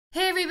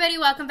everybody,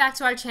 welcome back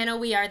to our channel.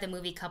 We are The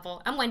Movie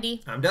Couple. I'm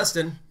Wendy. I'm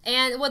Dustin.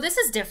 And, well, this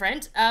is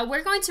different.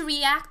 We're going to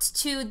react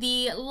to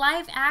the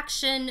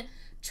live-action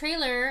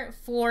trailer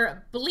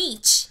for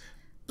Bleach.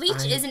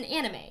 Bleach is an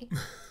anime.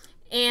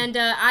 And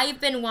I've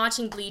been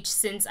watching Bleach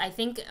since, I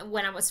think,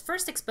 when I was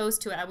first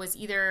exposed to it, I was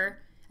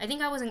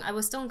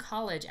still in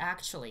college,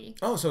 actually.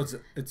 Oh, so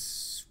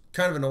it's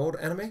kind of an old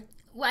anime?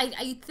 Well,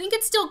 I think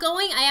it's still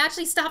going. I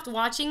actually stopped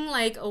watching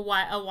like a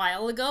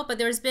while ago, but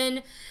there's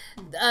been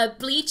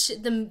Bleach.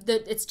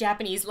 It's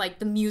Japanese, like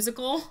the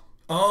musical.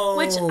 Oh,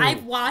 which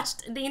I've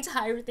watched the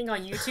entire thing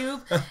on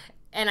YouTube,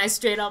 and I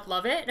straight up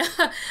love it.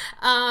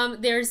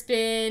 There's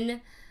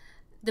been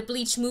the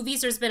Bleach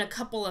movies. There's been a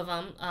couple of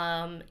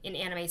them in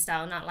anime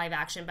style, not live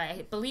action, but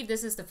I believe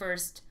this is the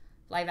first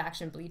live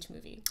action Bleach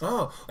movie.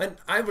 Oh, and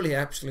I really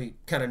actually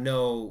kind of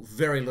know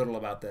very little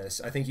about this.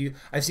 I've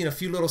seen a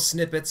few little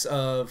snippets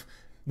of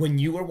when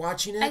you were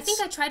watching it. I think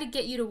I tried to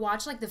get you to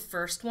watch like the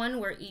first one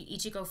where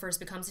Ichigo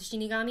first becomes a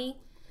Shinigami.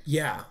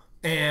 Yeah,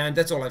 and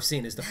that's all I've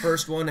seen is the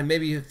first one and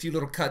maybe a few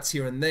little cuts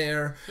here and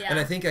there. Yeah. And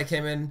I think I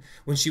came in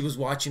when she was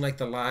watching like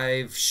the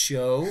live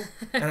show,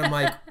 and I'm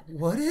like,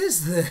 what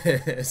is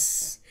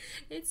this?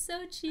 It's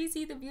so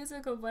cheesy, the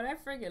musical, but I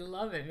freaking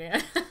love it,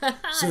 man.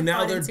 So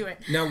now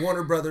now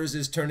Warner Brothers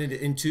is turning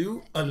it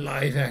into a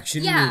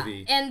live-action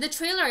movie. Yeah, and the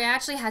trailer I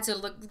actually had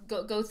to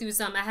go through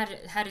some. I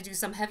had to do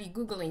some heavy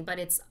googling, but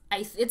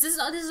this is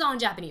all in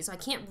Japanese, so I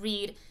can't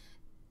read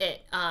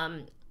it.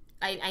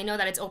 I know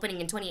that it's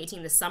opening in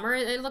 2018 this summer.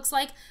 It looks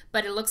like,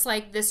 but it looks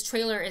like this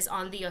trailer is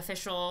on the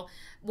official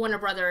Warner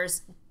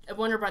Brothers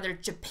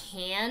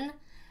Japan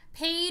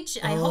page.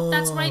 I hope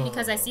that's right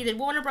because I see the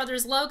Warner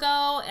Brothers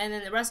logo and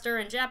then the rest are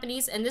in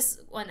Japanese, and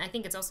this one I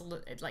think it's also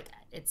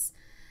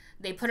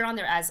they put it on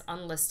there as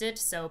unlisted,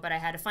 but I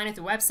had to find it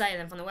through the website, and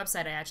then from the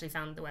website I actually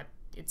found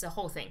it's a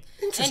whole thing.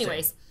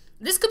 Anyways,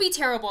 this could be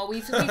terrible.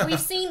 We've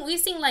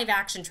seen live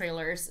action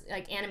trailers,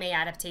 like anime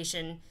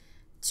adaptation,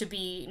 to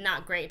be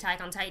not great.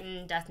 Attack on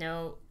Titan, Death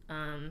Note,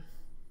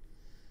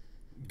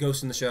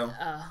 Ghost in the Shell.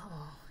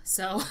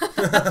 So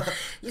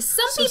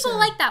some people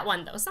like that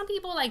one though. Some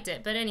people liked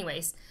it, but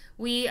anyways,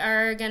 we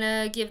are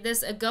gonna give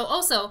this a go.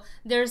 Also,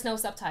 there's no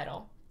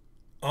subtitle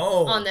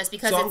on this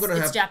because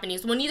it's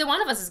Japanese. Well, neither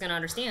one of us is gonna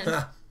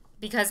understand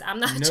because I'm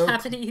not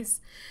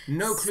Japanese.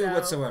 No clue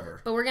whatsoever.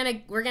 But we're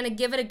gonna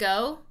give it a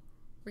go.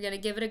 We're gonna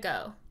give it a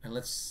go. And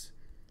let's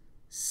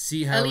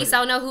see how. At least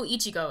I'll know who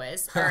Ichigo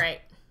is. All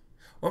right.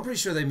 Well, I'm pretty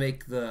sure they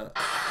make the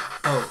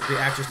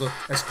actors look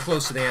as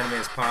close to the anime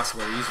as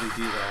possible. They usually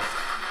do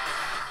that.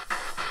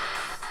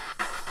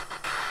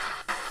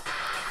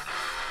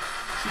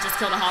 He just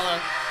killed a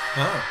hollow.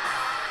 Oh.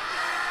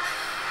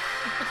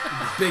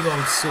 Big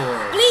old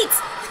sword. Bleach!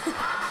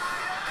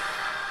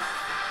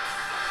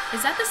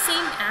 Is that the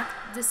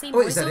same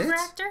voiceover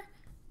actor?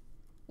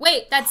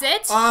 Wait, that's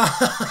it?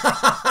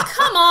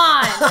 Come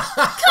on!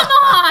 Come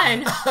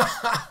on!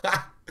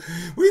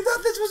 We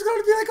thought this was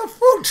going to be like a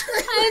full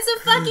trailer. It's a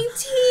fucking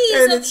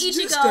tease of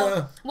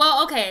Ichigo.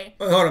 Well, okay.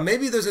 Wait, hold on,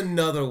 maybe there's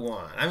another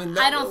one. I mean,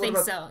 I don't think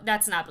so.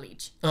 That's not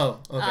Bleach. Oh,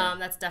 okay.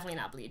 That's definitely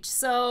not Bleach.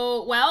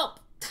 So, well,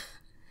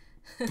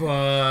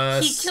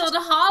 but he killed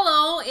a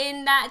hollow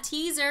in that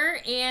teaser,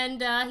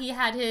 and he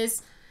had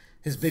his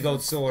big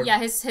old sword. Yeah,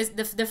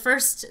 the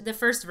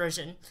first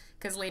version,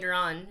 because later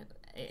on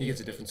he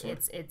gets a different sword.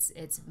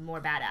 It's more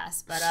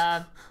badass, but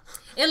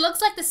it looks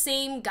like the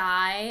same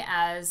guy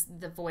as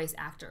the voice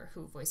actor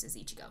who voices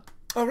Ichigo.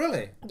 Oh,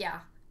 really? Yeah.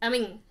 I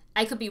mean,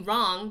 I could be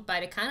wrong,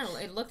 but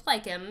it looked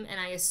like him, and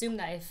I assume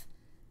that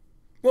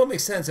well, it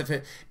makes sense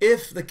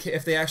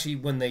if they actually,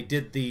 when they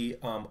did the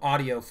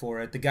audio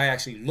for it, the guy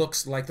actually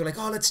looks like, they're like,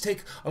 oh, let's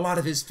take a lot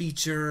of his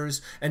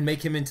features and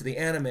make him into the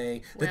anime.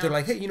 That they're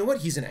like, hey, you know what?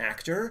 He's an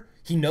actor.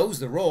 He knows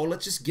the role.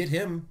 Let's just get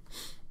him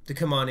to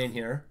come on in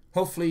here.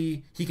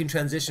 Hopefully, he can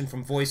transition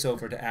from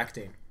voiceover to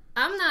acting.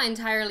 I'm not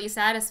entirely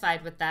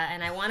satisfied with that,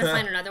 and I want to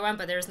find another one,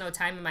 but there's no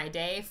time in my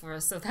day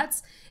so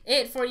that's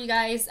it for you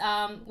guys.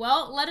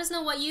 Well, let us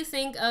know what you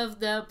think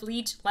of the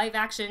Bleach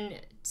live-action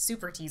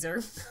super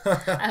teaser,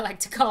 I like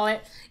to call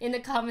it, in the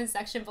comment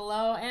section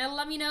below, and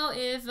let me know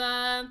if,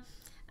 I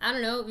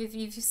don't know, if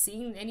you've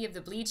seen any of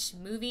the Bleach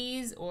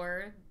movies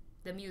or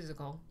the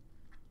musical,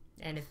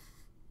 and if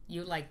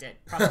you liked it.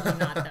 Probably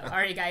not, though.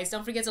 Alright, guys,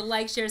 don't forget to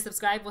like, share,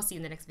 subscribe. We'll see you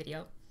in the next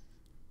video.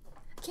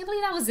 I can't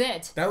believe that was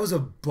it. That was a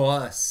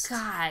bust.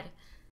 God.